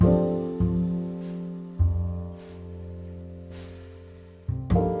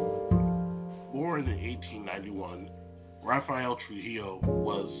1891, Rafael Trujillo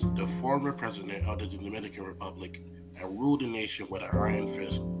was the former president of the Dominican Republic and ruled the nation with an iron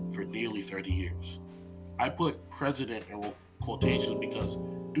fist for nearly 30 years. I put president in quotations because,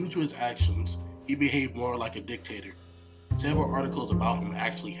 due to his actions, he behaved more like a dictator. Several articles about him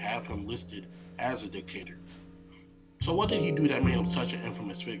actually have him listed as a dictator. So, what did he do that made him such an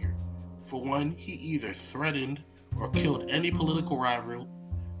infamous figure? For one, he either threatened or killed any political rival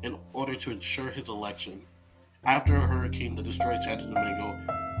in order to ensure his election. After a hurricane that destroyed Santo Domingo,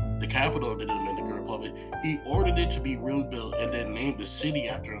 the capital of the Dominican Republic, he ordered it to be rebuilt and then named the city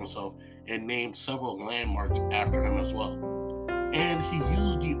after himself and named several landmarks after him as well. And he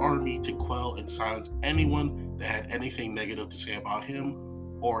used the army to quell and silence anyone that had anything negative to say about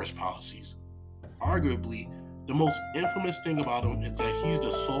him or his policies. Arguably, the most infamous thing about him is that he's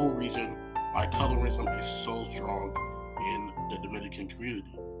the sole reason why colorism is so strong in the Dominican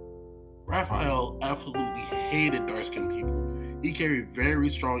community. Raphael absolutely hated dark skinned people. He carried very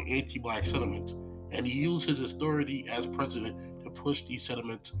strong anti black sentiments, and he used his authority as president to push these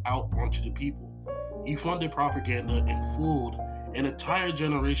sentiments out onto the people. He funded propaganda and fooled an entire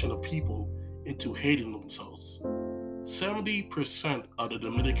generation of people into hating themselves. 70% of the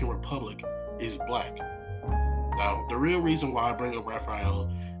Dominican Republic is black. Now, the real reason why I bring up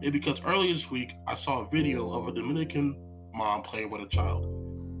Raphael is because earlier this week I saw a video of a Dominican mom playing with a child.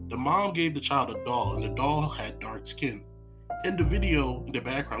 The mom gave the child a doll, and the doll had dark skin. In the video, in the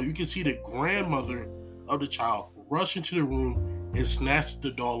background, you can see the grandmother of the child rush into the room and snatch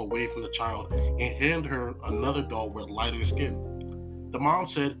the doll away from the child and hand her another doll with lighter skin. The mom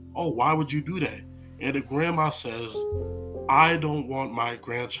said, "Oh, why would you do that?" And the grandma says, "I don't want my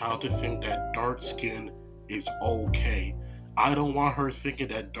grandchild to think that dark skin is okay. I don't want her thinking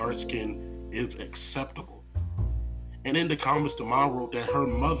that dark skin is acceptable." And in the comments, the mom wrote that her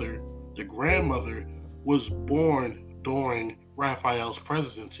mother, the grandmother, was born during Raphael's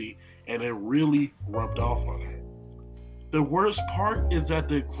presidency, and it really rubbed off on her. The worst part is that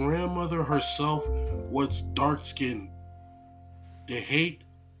the grandmother herself was dark skinned. The hate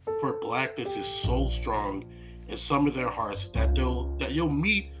for blackness is so strong in some of their hearts that you'll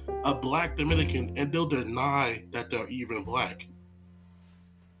meet a black Dominican and they'll deny that they're even black.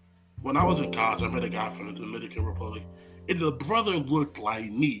 When I was in college, I met a guy from the Dominican Republic, and the brother looked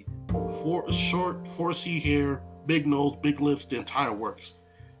like me. Short, 4C hair, big nose, big lips, the entire works.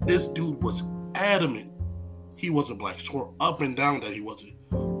 This dude was adamant he wasn't black, swore up and down that he wasn't.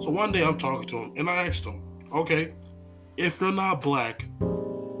 So one day I'm talking to him, and I asked him, "Okay, if you're not black,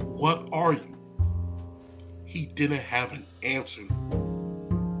 what are you?" He didn't have an answer.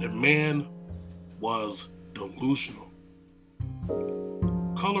 The man was delusional.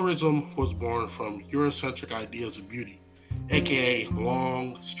 Colorism was born from Eurocentric ideas of beauty, aka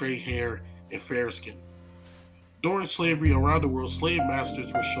long, straight hair and fair skin. During slavery around the world, slave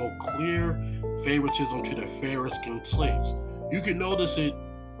masters would show clear favoritism to their fairer skinned slaves. You can notice it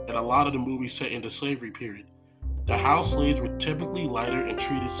in a lot of the movies set in the slavery period. The house slaves were typically lighter and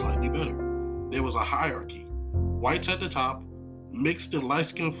treated slightly better. There was a hierarchy: whites at the top, mixed and light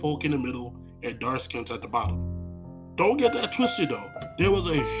skinned folk in the middle, and dark skins at the bottom. Don't get that twisted though. There was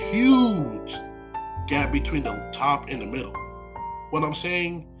a huge gap between the top and the middle. What I'm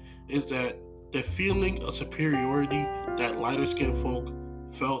saying is that the feeling of superiority that lighter skinned folk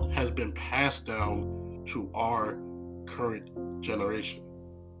felt has been passed down to our current generation.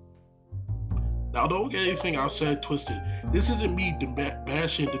 Now, don't get anything I've said twisted. This isn't me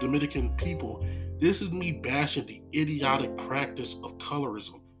bashing the Dominican people. This is me bashing the idiotic practice of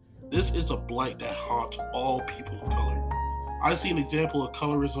colorism. This is a blight that haunts all people of color. I see an example of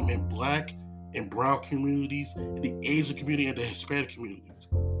colorism in black and brown communities, in the Asian community, and the Hispanic communities.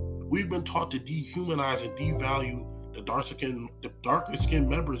 We've been taught to dehumanize and devalue the darker skinned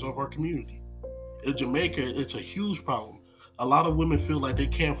members of our community. In Jamaica, it's a huge problem. A lot of women feel like they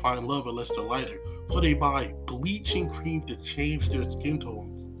can't find love unless they're lighter, so they buy bleaching cream to change their skin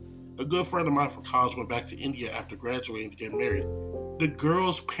tones. A good friend of mine from college went back to India after graduating to get married. The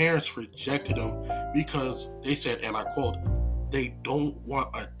girl's parents rejected him because they said, and I quote, "They don't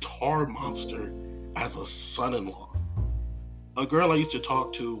want a tar monster as a son-in-law." A girl I used to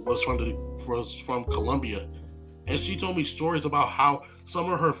talk to was from Colombia, and she told me stories about how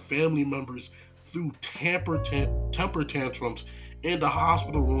some of her family members threw temper tantrums in the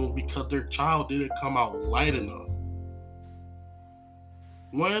hospital room because their child didn't come out light enough.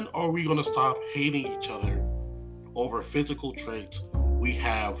 When are we going to stop hating each other over physical traits we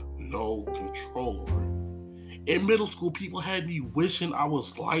have no control over? In middle school, people had me wishing I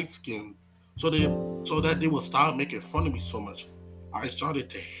was light skinned so that they would stop making fun of me so much. I started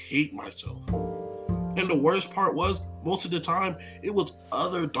to hate myself. And the worst part was, most of the time, it was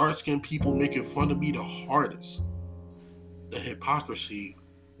other dark skinned people making fun of me the hardest. The hypocrisy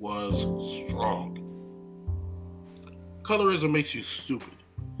was strong. Colorism makes you stupid.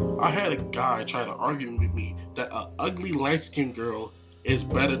 I had a guy try to argue with me that an ugly light skinned girl is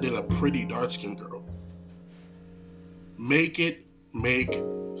better than a pretty dark skinned girl. Make it make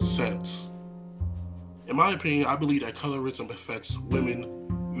sense. In my opinion, I believe that colorism affects women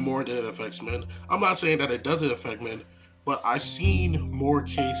more than it affects men. I'm not saying that it doesn't affect men, but I've seen more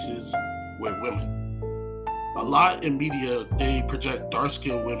cases with women. A lot in media, they project dark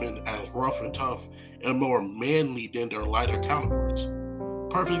skinned women as rough and tough and more manly than their lighter counterparts.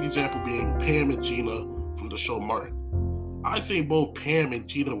 Perfect example being Pam and Gina from the show Martin. I think both Pam and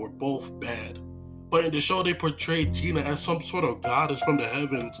Gina were both bad. But in the show, they portrayed Gina as some sort of goddess from the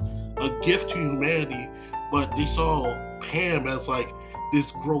heavens, a gift to humanity. But they saw Pam as like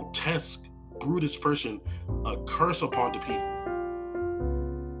this grotesque, brutish person, a curse upon the people.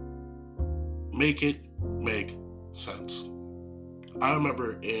 Make it make sense. I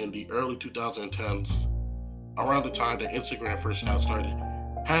remember in the early 2010s, around the time that Instagram first got started,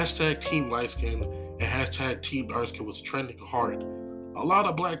 hashtag Team Lightskin and hashtag Team Darkskin was trending hard. A lot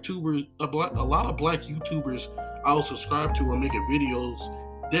of black tubers, a lot of black YouTubers I was subscribed to were making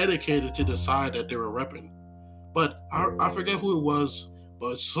videos dedicated to the side that they were repping. But I forget who it was,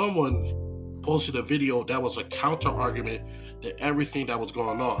 but someone posted a video that was a counter argument to everything that was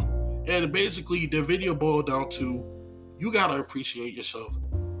going on. And basically, the video boiled down to you gotta appreciate yourself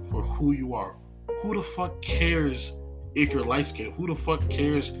for who you are. Who the fuck cares if you're light skinned? Who the fuck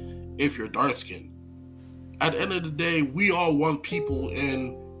cares if you're dark skinned? At the end of the day, we all one people,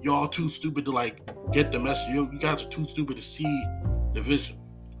 and y'all too stupid to like get the message. You guys are too stupid to see the vision.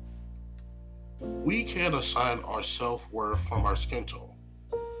 We can't assign our self-worth from our skin tone.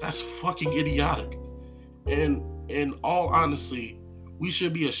 That's fucking idiotic. And in all honesty, we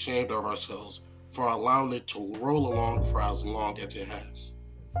should be ashamed of ourselves for allowing it to roll along for as long as it has.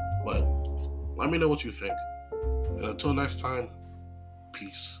 But let me know what you think. And until next time,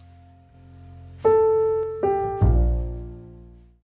 peace.